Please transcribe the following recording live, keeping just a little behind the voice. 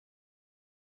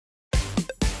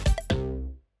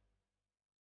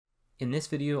In this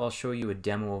video, I'll show you a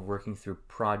demo of working through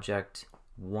Project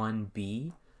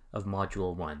 1B of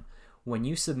Module 1. When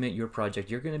you submit your project,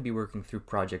 you're going to be working through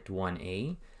Project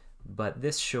 1A, but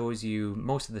this shows you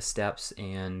most of the steps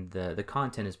and the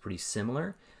content is pretty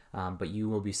similar, but you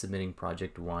will be submitting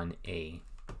Project 1A.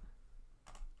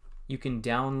 You can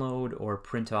download or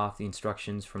print off the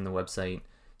instructions from the website.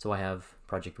 So I have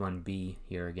Project 1B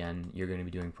here again. You're going to be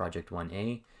doing Project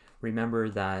 1A. Remember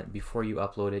that before you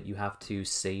upload it, you have to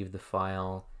save the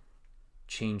file,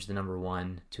 change the number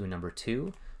 1 to a number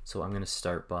 2. So I'm going to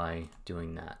start by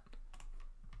doing that.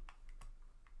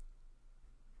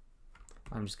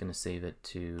 I'm just going to save it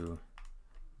to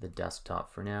the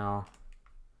desktop for now.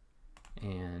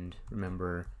 And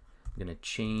remember, I'm going to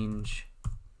change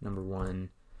number 1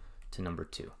 to number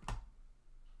 2.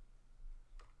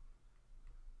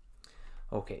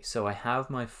 Okay, so I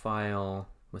have my file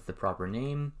with the proper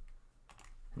name.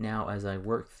 Now as I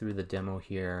work through the demo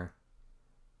here,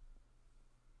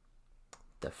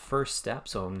 the first step,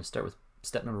 so I'm going to start with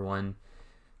step number 1.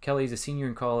 Kelly is a senior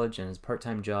in college and has a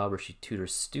part-time job where she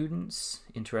tutors students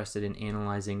interested in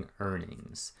analyzing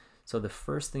earnings. So the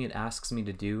first thing it asks me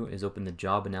to do is open the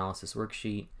job analysis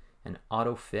worksheet and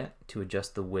auto-fit to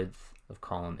adjust the width of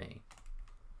column A.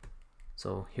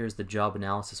 So here's the job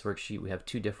analysis worksheet. We have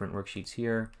two different worksheets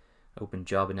here. Open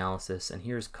job analysis, and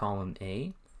here's column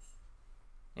A.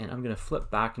 And I'm going to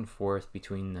flip back and forth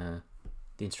between the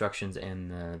instructions and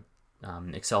the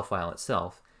Excel file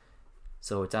itself.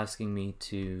 So it's asking me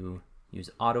to use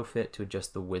auto-fit to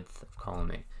adjust the width of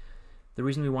column A. The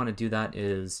reason we want to do that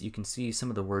is you can see some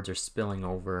of the words are spilling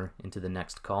over into the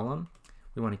next column.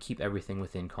 We want to keep everything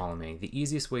within column A. The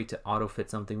easiest way to auto-fit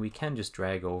something, we can just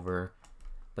drag over,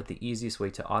 but the easiest way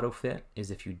to auto-fit is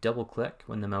if you double-click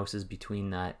when the mouse is between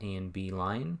that A and B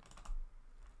line.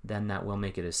 Then that will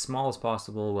make it as small as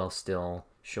possible while still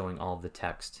showing all of the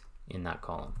text in that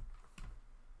column.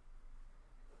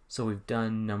 So we've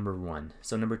done number 1.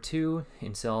 So number 2,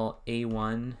 in cell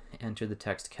A1, enter the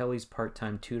text Kelly's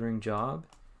part-time tutoring job.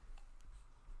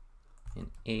 In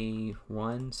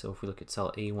A1, so if we look at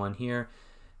cell A1 here,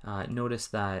 notice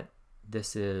that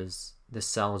this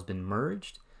cell has been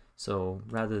merged. So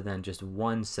rather than just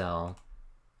one cell,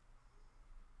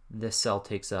 this cell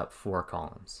takes up 4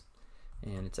 columns.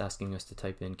 And it's asking us to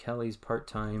type in Kelly's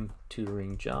part-time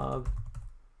tutoring job.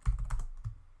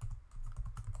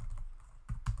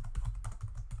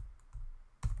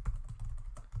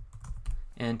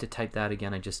 And to type that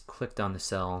again, I just clicked on the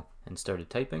cell and started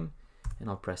typing, and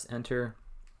I'll press enter.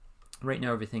 Right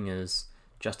now everything is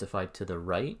justified to the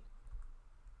right.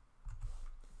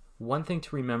 One thing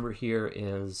to remember here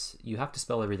is you have to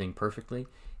spell everything perfectly.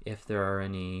 If there are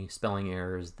any spelling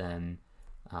errors, then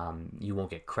you won't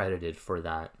get credited for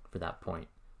that point.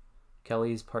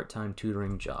 Kelly's part-time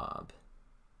tutoring job.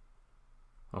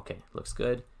 Okay, looks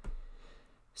good.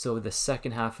 So the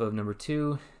second half of number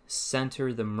 2,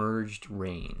 center the merged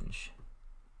range.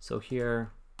 So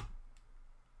here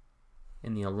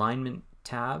in the alignment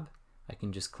tab, I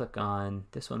can just click on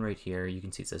this one right here. You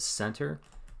can see it says center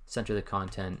the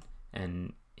content,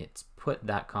 and it's put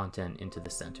that content into the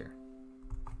center.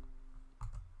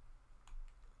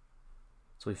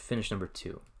 So we've finished number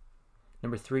 2.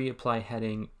 Number 3, apply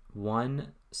heading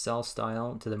 1 cell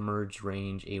style to the merged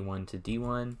range A1 to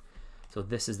D1. So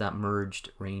this is that merged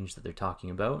range that they're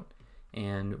talking about.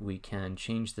 And we can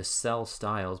change the cell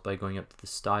styles by going up to the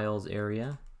styles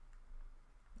area.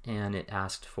 And it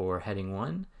asked for heading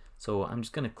 1. So I'm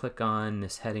just going to click on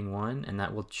this heading 1, and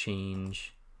that will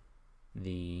change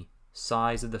the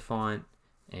size of the font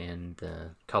and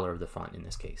the color of the font in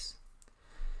this case.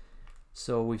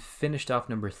 So we've finished off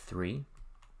number 3.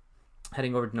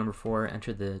 Heading over to number 4,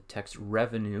 enter the text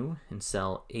revenue in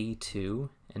cell A2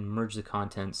 and merge the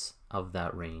contents of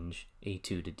that range A2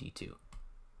 to D2.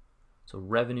 So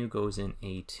revenue goes in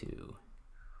A2.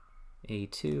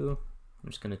 A2, I'm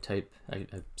just going to type, I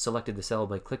selected the cell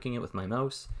by clicking it with my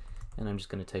mouse, and I'm just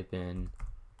going to type in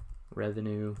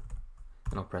revenue,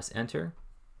 and I'll press enter.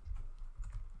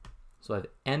 So I've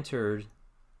entered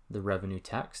the revenue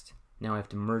text. Now I have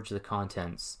to merge the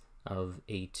contents of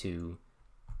A2 to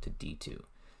D2.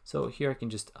 So here I can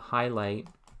just highlight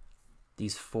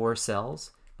these 4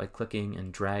 cells by clicking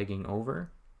and dragging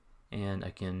over, and I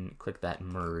can click that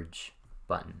merge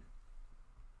button.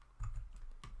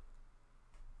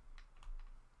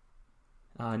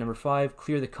 Number 5,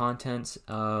 clear the contents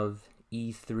of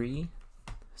E3.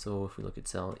 So if we look at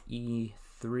cell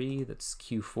E3, that's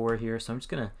Q4 here. So I'm just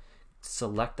going to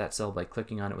select that cell by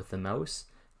clicking on it with the mouse.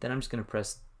 Then I'm just going to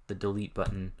press the delete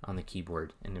button on the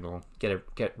keyboard, and it'll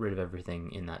get rid of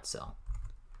everything in that cell.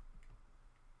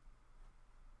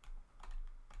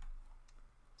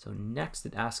 So next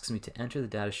it asks me to enter the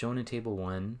data shown in table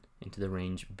 1 into the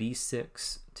range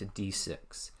B6 to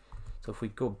D6. So if we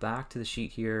go back to the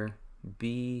sheet here,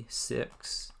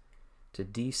 B6 to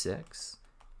D6,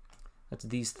 that's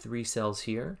these 3 cells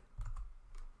here.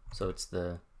 So it's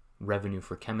the revenue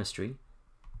for chemistry.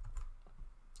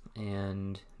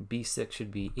 And B6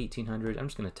 should be 1800. I'm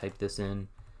just going to type this in,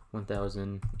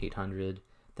 1800.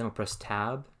 Then I'll press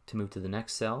tab to move to the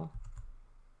next cell.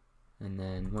 And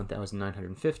then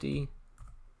 1950.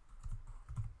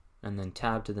 And then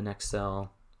tab to the next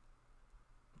cell,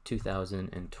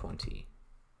 2020.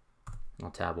 And I'll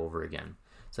tab over again.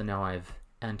 So now I've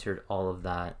entered all of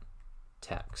that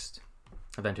text.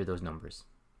 I've entered those numbers.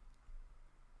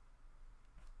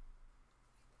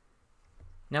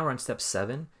 Now we're on step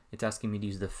 7. It's asking me to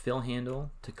use the fill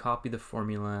handle to copy the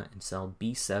formula in cell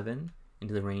B7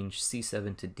 into the range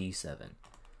C7 to D7.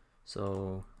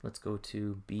 So let's go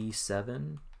to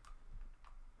B7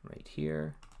 right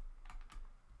here,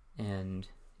 and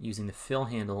using the fill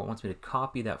handle, it wants me to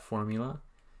copy that formula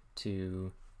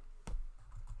to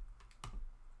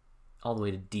all the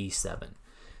way to D7.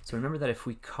 So remember that if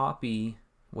we copy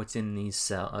what's in this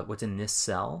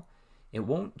cell, it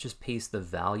won't just paste the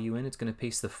value in, it's going to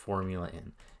paste the formula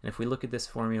in. And if we look at this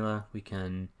formula, we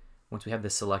can, once we have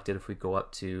this selected, if we go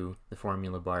up to the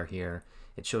formula bar here,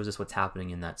 it shows us what's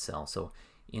happening in that cell. So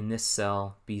in this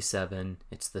cell, B7,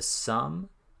 it's the sum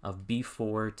of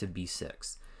B4 to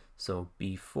B6. So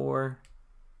B4,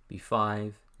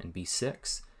 B5, and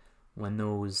B6, when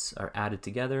those are added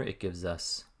together, it gives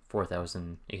us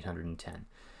 4,810.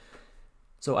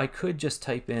 So I could just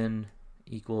type in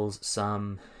equals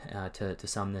sum to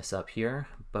sum this up here,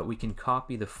 but we can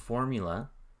copy the formula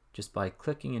just by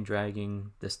clicking and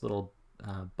dragging this little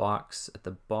box at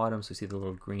the bottom. So you see the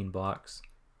little green box.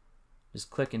 Just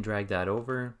click and drag that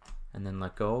over and then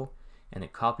let go, and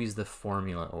it copies the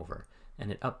formula over,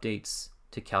 and it updates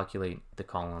to calculate the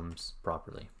columns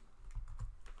properly.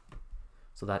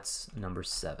 So that's number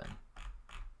 7.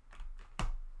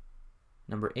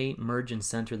 Number 8, merge and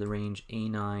center the range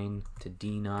A9 to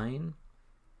D9.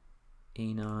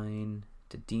 A9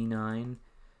 to D9.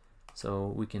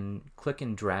 So we can click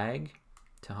and drag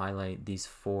to highlight these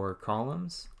 4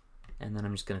 columns, and then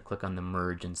I'm just going to click on the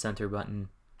merge and center button,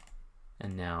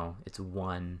 and now it's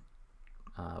one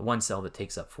cell that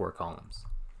takes up 4 columns.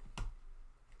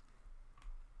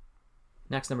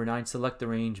 Next, number 9, select the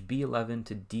range B11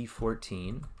 to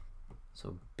D14.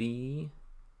 So B11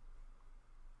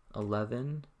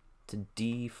 to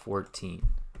D14.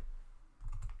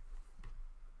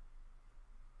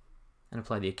 And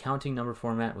apply the accounting number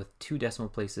format with 2 decimal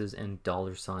places and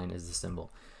 $sign as the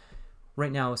symbol.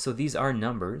 Right now, so these are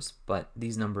numbers, but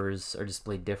these numbers are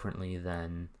displayed differently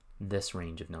than this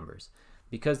range of numbers.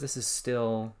 Because this is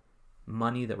still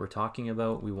money that we're talking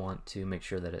about, we want to make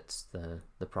sure that it's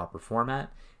the proper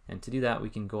format. And to do that, we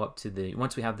can go up to the,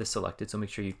 once we have this selected, so make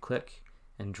sure you click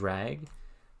and drag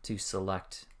to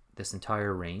select this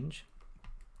entire range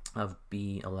of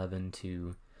B11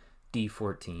 to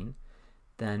D14.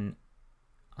 Then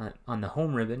on the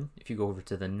home ribbon, if you go over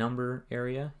to the number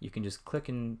area, you can just click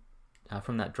and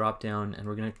from that drop down, and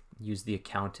we're going to use the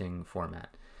accounting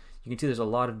format. You can see there's a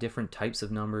lot of different types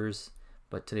of numbers,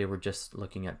 but today we're just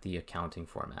looking at the accounting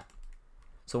format.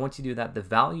 So once you do that, the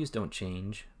values don't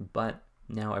change, but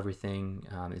now everything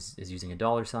is using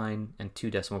a $sign and 2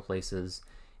 decimal places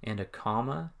and a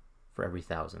comma for every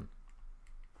 1,000.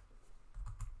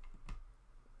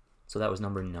 So that was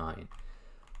number 9.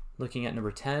 Looking at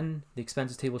number 10, the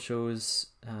expenses table shows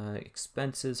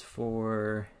expenses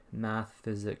for math,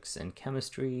 physics, and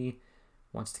chemistry.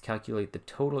 Wants to calculate the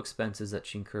total expenses that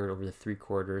she incurred over the 3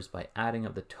 quarters by adding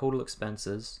up the total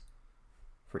expenses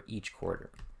for each quarter.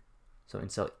 So in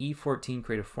cell E14,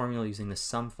 create a formula using the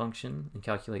sum function and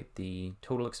calculate the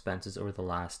total expenses over the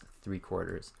last 3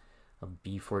 quarters of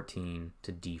B14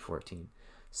 to D14.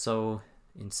 So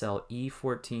in cell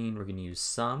E14, we're going to use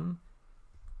sum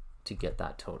to get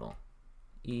that total.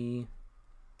 E14.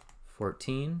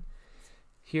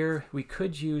 Here we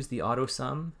could use the auto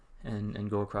sum and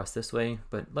go across this way,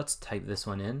 but let's type this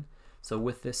one in. So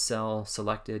with this cell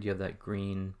selected, you have that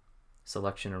green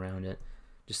selection around it.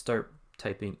 Just start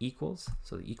typing equals,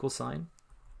 so the equal sign,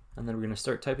 and then we're going to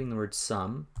start typing the word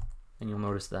sum, and you'll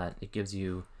notice that it gives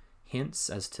you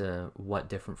hints as to what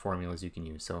different formulas you can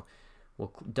use. So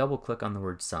we'll double click on the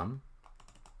word sum.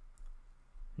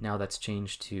 Now that's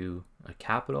changed to a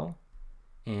capital,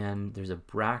 and there's a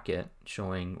bracket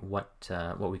showing what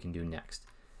we can do next.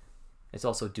 It's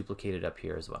also duplicated up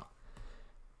here as well.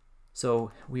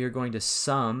 So we are going to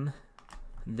sum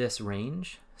this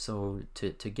range. So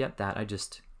to get that, I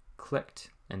just clicked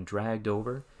and dragged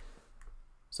over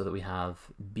so that we have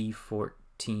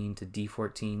B14 to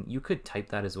D14. You could type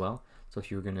that as well. So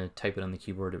if you were going to type it on the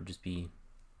keyboard, it would just be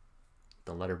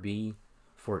the letter B,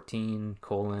 14,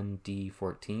 colon,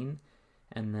 D14.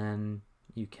 And then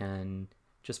you can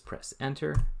just press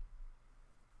enter.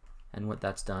 And what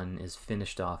that's done is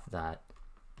finished off that,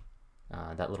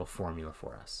 that little formula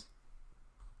for us.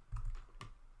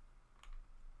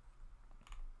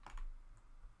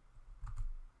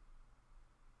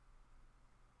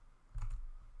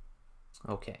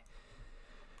 Okay.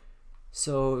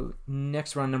 So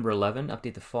next we're on number 11,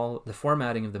 update the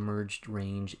formatting of the merged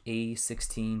range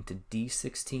A16 to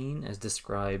D16 as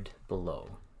described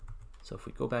below. So if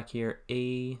we go back here,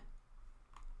 A16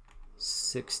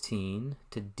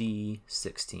 to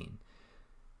D16,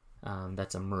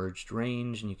 that's a merged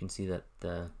range, and you can see that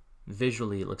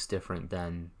visually it looks different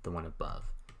than the one above.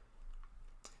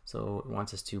 So it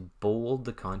wants us to bold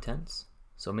the contents,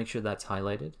 so make sure that's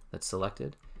highlighted, that's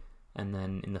selected. And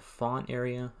then in the font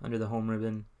area under the home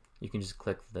ribbon, you can just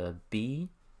click the B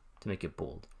to make it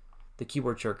bold. The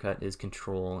keyboard shortcut is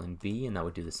Control and B, and that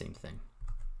would do the same thing.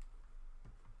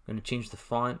 I'm going to change the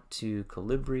font to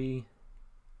Calibri.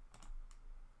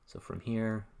 So from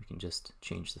here, we can just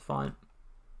change the font.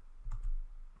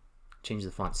 Change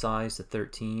the font size to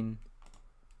 13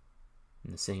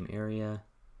 in the same area.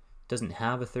 It doesn't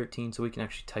have a 13, so we can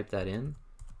actually type that in.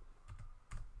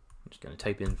 I'm just going to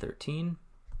type in 13.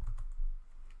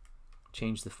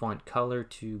 Change the font color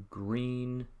to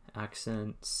green,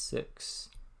 accent 6,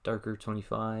 darker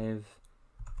 25.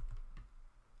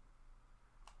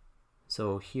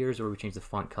 So here's where we change the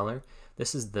font color.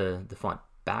 This is the font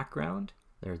background,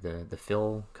 or the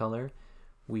fill color.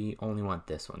 We only want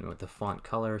this one. We want the font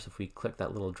color. So if we click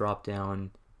that little drop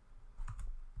down,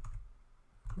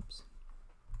 oops,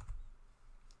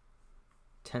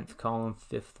 10th column,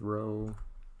 5th row.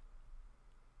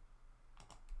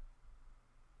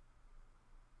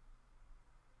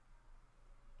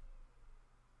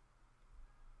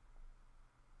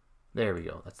 There we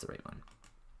go, that's the right one.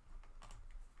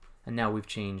 And now we've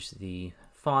changed the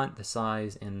font, the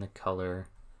size, and the color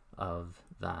of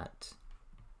that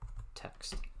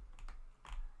text.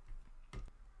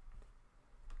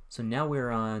 So now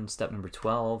we're on step number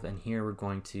 12, and here we're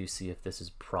going to see if this is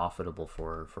profitable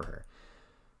for her.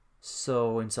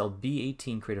 So in cell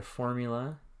B18, create a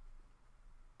formula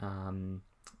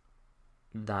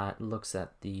that looks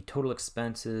at the total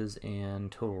expenses and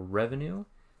total revenue.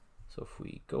 So if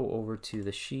we go over to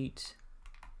the sheet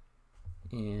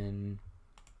in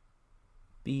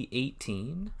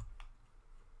B18,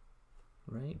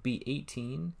 right,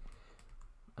 B18,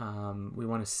 we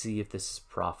want to see if this is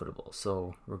profitable.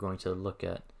 So we're going to look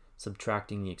at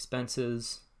subtracting the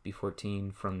expenses,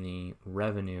 B14, from the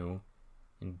revenue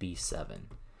in B7.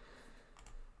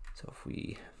 So if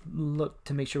we look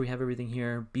to make sure we have everything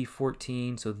here,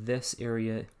 B14, so this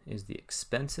area is the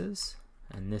expenses,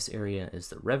 and this area is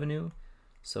the revenue.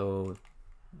 So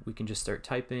we can just start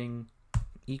typing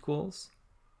equals,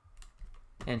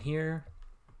 and here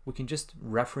we can just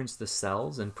reference the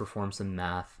cells and perform some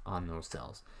math on those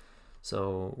cells.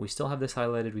 So we still have this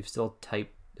highlighted, we've still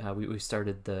typed, we've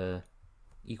started the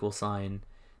equal sign.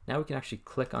 Now we can actually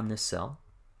click on this cell,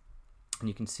 and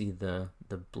you can see the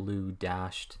blue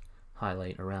dashed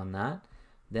highlight around that.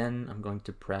 Then I'm going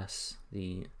to press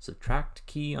the subtract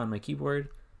key on my keyboard,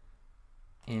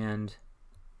 and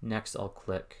next I'll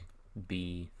click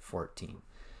B14.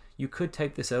 You could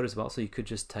type this out as well, so you could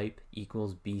just type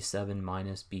equals B7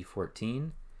 minus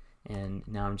B14, and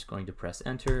now I'm just going to press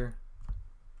enter,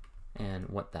 and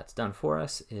what that's done for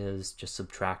us is just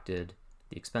subtracted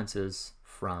the expenses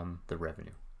from the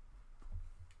revenue.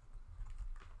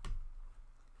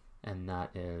 And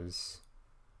that is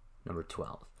number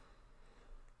 12.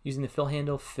 Using the fill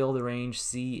handle, fill the range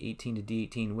C18 to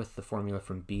D18 with the formula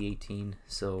from B18.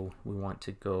 So we want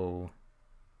to go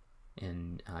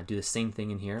and do the same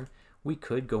thing in here. We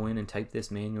could go in and type this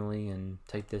manually and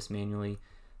type this manually,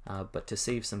 but to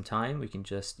save some time, we can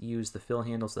just use the fill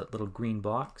handles, that little green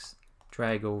box,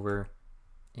 drag over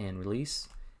and release,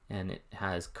 and it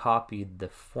has copied the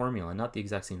formula, not the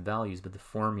exact same values, but the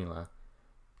formula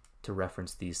to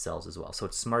reference these cells as well. So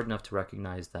it's smart enough to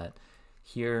recognize that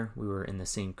here we were in the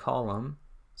same column,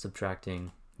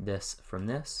 subtracting this from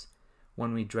this.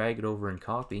 When we drag it over and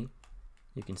copy,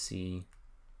 you can see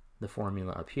the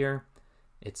formula up here.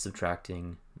 It's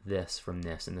subtracting this from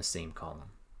this in the same column.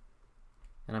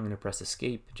 And I'm going to press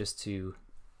escape just to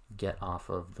get off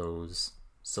of those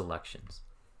selections.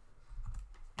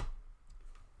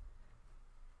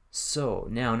 So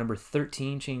now number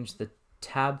 13, change the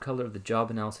tab color of the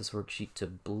job analysis worksheet to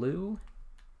blue.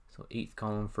 So 8th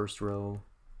column, first row.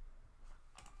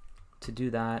 To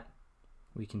do that,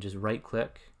 we can just right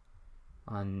click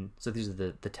on, so these are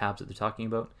the tabs that they're talking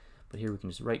about, but here we can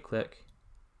just right click,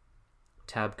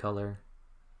 tab color,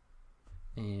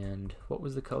 and what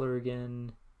was the color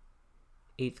again?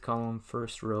 8th column,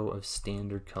 first row of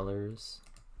standard colors.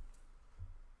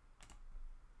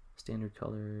 Standard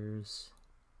colors,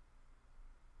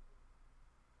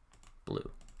 blue.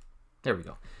 There we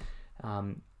go.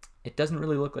 It doesn't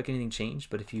really look like anything changed,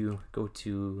 but if you go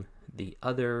to the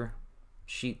other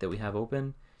sheet that we have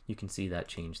open, you can see that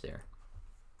change there.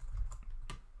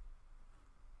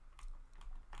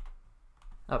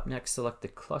 Up next, select the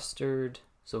clustered,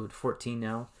 so at 14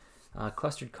 now,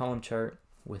 clustered column chart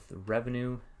with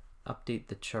revenue. Update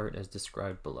the chart as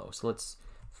described below. So let's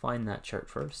find that chart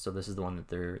first. So this is the one that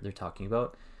they're talking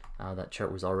about. That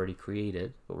chart was already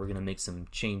created, but we're going to make some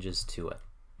changes to it.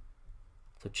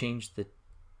 So change the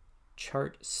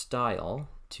chart style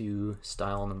to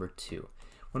style number 2.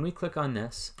 When we click on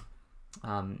this,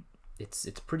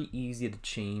 it's pretty easy to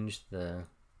change the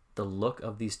look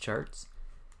of these charts,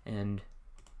 and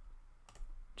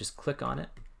just click on it.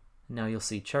 Now you'll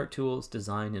see chart tools,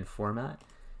 design, and format.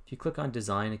 If you click on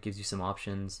design, it gives you some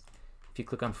options. If you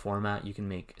click on format, you can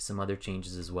make some other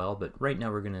changes as well, but right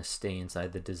now we're going to stay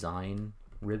inside the design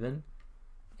ribbon,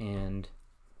 and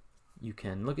you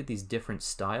can look at these different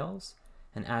styles,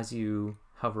 and as you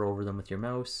hover over them with your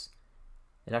mouse,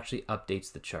 it actually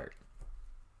updates the chart.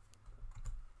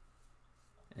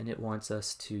 And it wants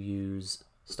us to use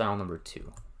style number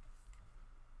 2.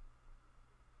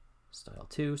 Style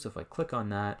 2, so if I click on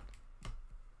that,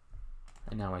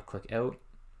 and now I click out,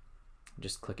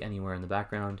 just click anywhere in the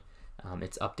background,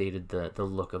 it's updated the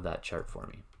look of that chart for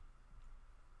me.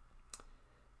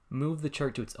 Move the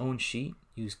chart to its own sheet.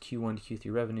 Use Q1 to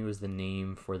Q3 revenue as the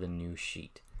name for the new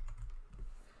sheet.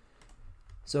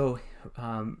 So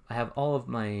I have all of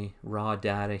my raw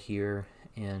data here,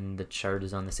 and the chart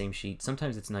is on the same sheet.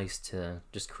 Sometimes it's nice to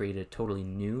just create a totally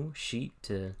new sheet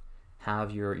to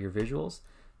have your visuals.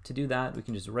 To do that, we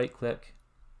can just right click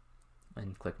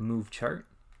and click Move Chart.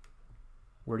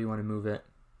 Where do you want to move it?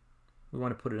 We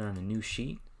want to put it on a new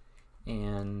sheet,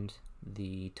 and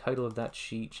the title of that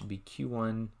sheet should be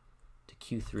Q1 to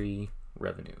Q3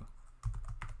 revenue.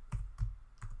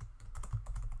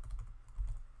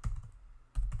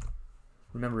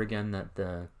 Remember again that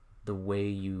the way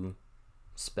you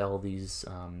spell these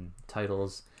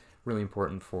titles really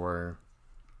important for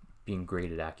being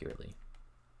graded accurately.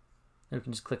 Then we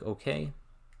can just click OK,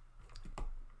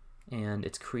 and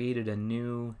it's created a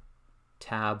new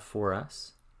tab for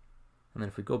us. And then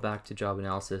if we go back to job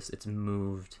analysis, it's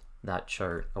moved that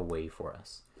chart away for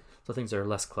us. So things are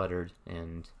less cluttered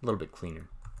and a little bit cleaner.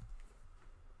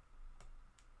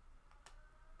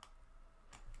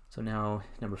 So now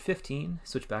number 15,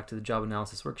 switch back to the job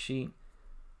analysis worksheet,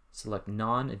 select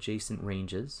non-adjacent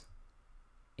ranges,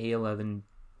 A11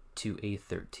 to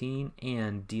A13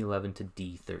 and D11 to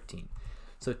D13.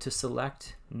 So to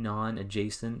select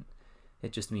non-adjacent,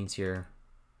 it just means here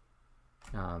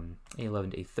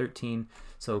A11 to A13.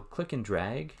 So click and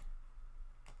drag,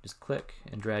 just click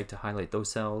and drag to highlight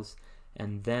those cells,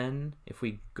 and then if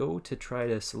we go to try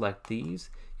to select these,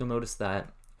 you'll notice that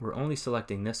we're only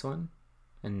selecting this one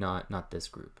and not this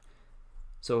group.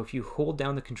 So if you hold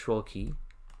down the control key,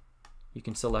 you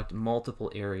can select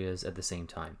multiple areas at the same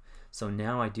time. So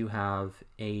now I do have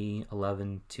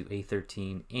A11 to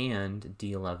A13 and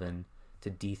D11 to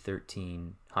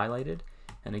D13 highlighted,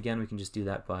 and again we can just do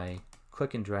that by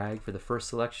click and drag for the first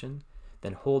selection,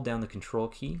 then hold down the control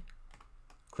key,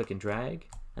 click and drag,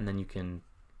 and then you can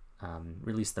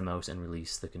release the mouse and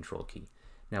release the control key.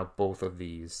 Now both of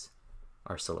these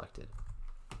are selected.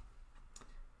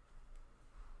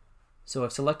 So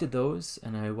I've selected those,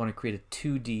 and I want to create a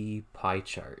 2D pie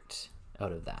chart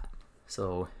out of that.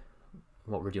 So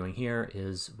what we're doing here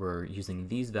is we're using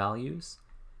these values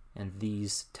and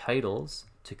these titles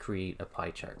to create a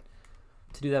pie chart.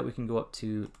 To do that, we can go up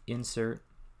to Insert,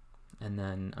 and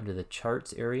then under the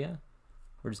Charts area,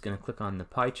 we're just going to click on the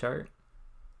pie chart,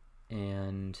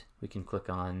 and we can click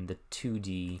on the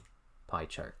 2D pie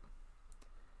chart.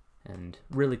 And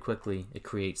really quickly, it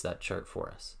creates that chart for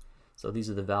us. So these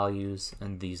are the values,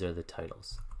 and these are the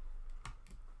titles.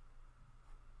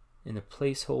 In the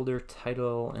placeholder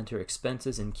title, enter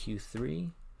expenses in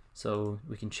Q3. So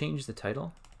we can change the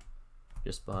title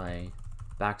just by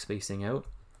backspacing out,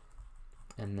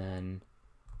 and then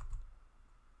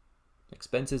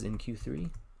expenses in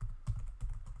Q3.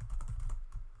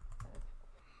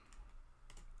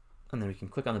 And then we can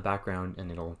click on the background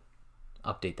and it'll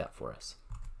update that for us.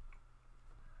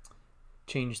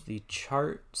 Change the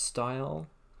chart style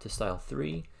to style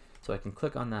 3. So I can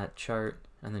click on that chart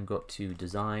and then go up to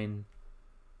design,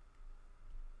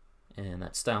 and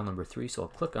that's style number 3. So I'll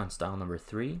click on style number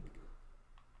 3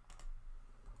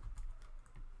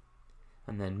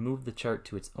 and then move the chart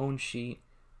to its own sheet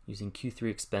using Q3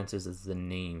 expenses as the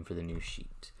name for the new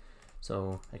sheet.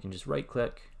 So I can just right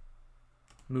click,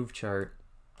 move chart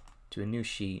to a new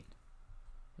sheet,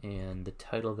 and the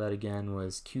title of that again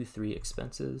was Q3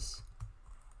 expenses.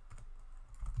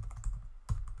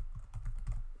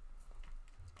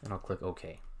 And I'll click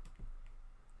OK.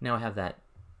 Now I have that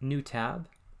new tab,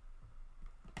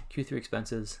 Q3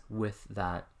 expenses, with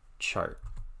that chart.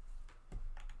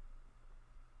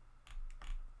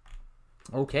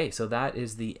 Okay, so that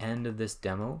is the end of this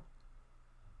demo.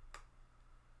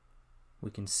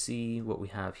 We can see what we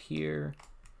have here.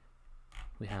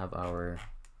 We have our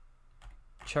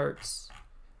charts,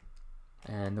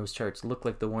 and those charts look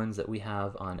like the ones that we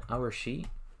have on our sheet.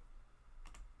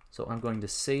 So I'm going to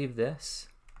save this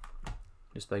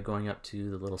just by going up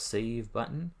to the little save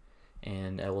button,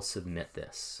 and I will submit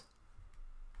this.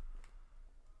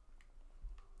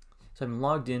 So I'm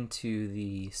logged into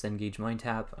the Cengage Mind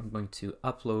tab. I'm going to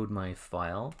upload my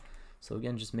file. So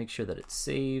again, just make sure that it's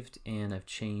saved, and I've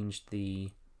changed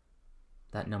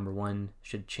that number 1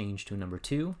 should change to number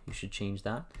 2. You should change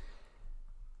that.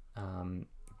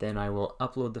 Then I will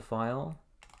upload the file.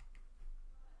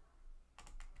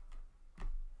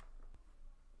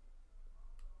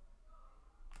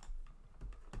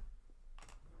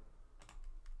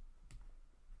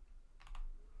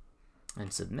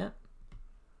 And submit.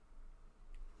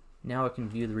 Now I can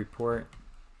view the report.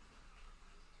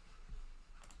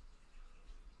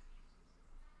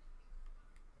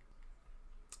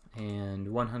 And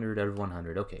 100 out of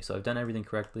 100. Okay, so I've done everything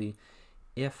correctly.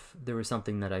 If there was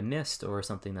something that I missed or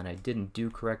something that I didn't do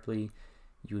correctly,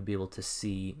 you would be able to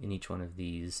see in each one of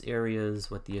these areas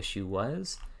what the issue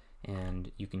was,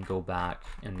 and you can go back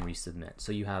and resubmit.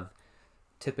 So you have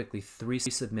typically 3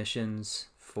 submissions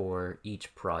for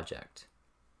each project.